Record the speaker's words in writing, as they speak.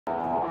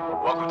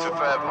Welcome to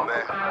forever,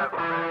 man.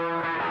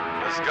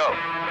 Let's go.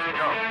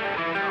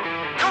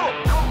 Come on.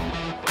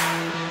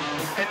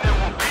 And there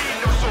will be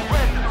no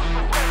surrender.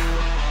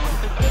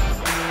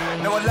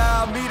 Now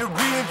allow me to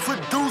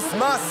reintroduce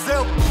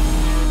myself.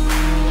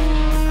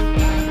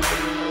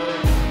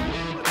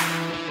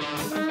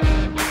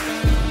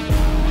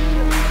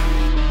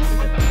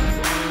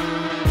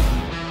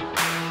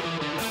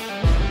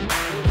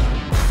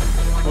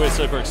 We're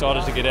super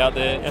excited to get out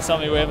there. It's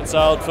something we haven't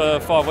sailed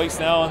for 5 weeks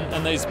now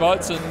in these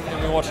boats, and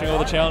we're watching all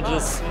the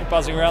challenges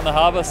buzzing around the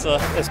harbour. So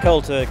it's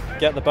cool to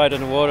get the boat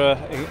in the water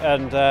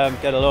and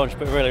get a launch,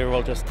 but really we're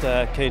all just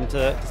keen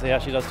to see how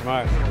she does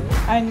tomorrow.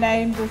 I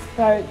named this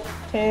boat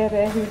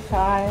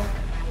Rehutai.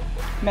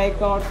 May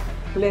God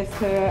bless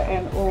her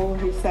and all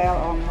who sail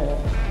on her.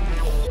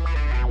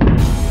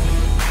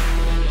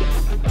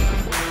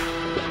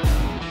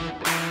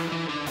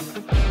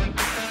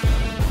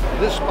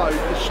 This boat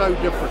is so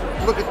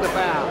different. Look at the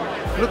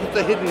bow, look at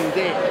the hidden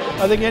deck.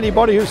 I think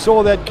anybody who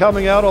saw that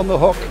coming out on the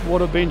hook would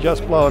have been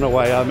just blown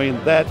away. I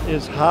mean, that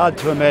is hard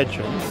to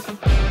imagine.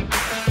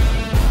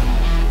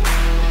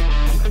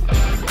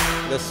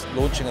 This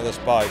launching of this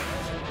boat,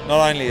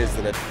 not only is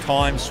it a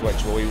time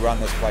switch where we run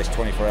this place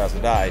 24 hours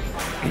a day,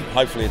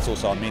 hopefully it's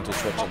also a mental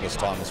switch at this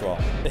time as well.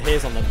 The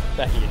hairs on the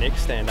back of your neck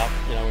stand up,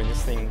 you know, when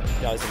this thing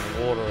goes in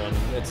the water, and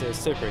it's a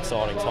super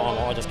exciting time.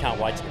 I just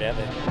can't wait to get out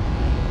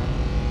there.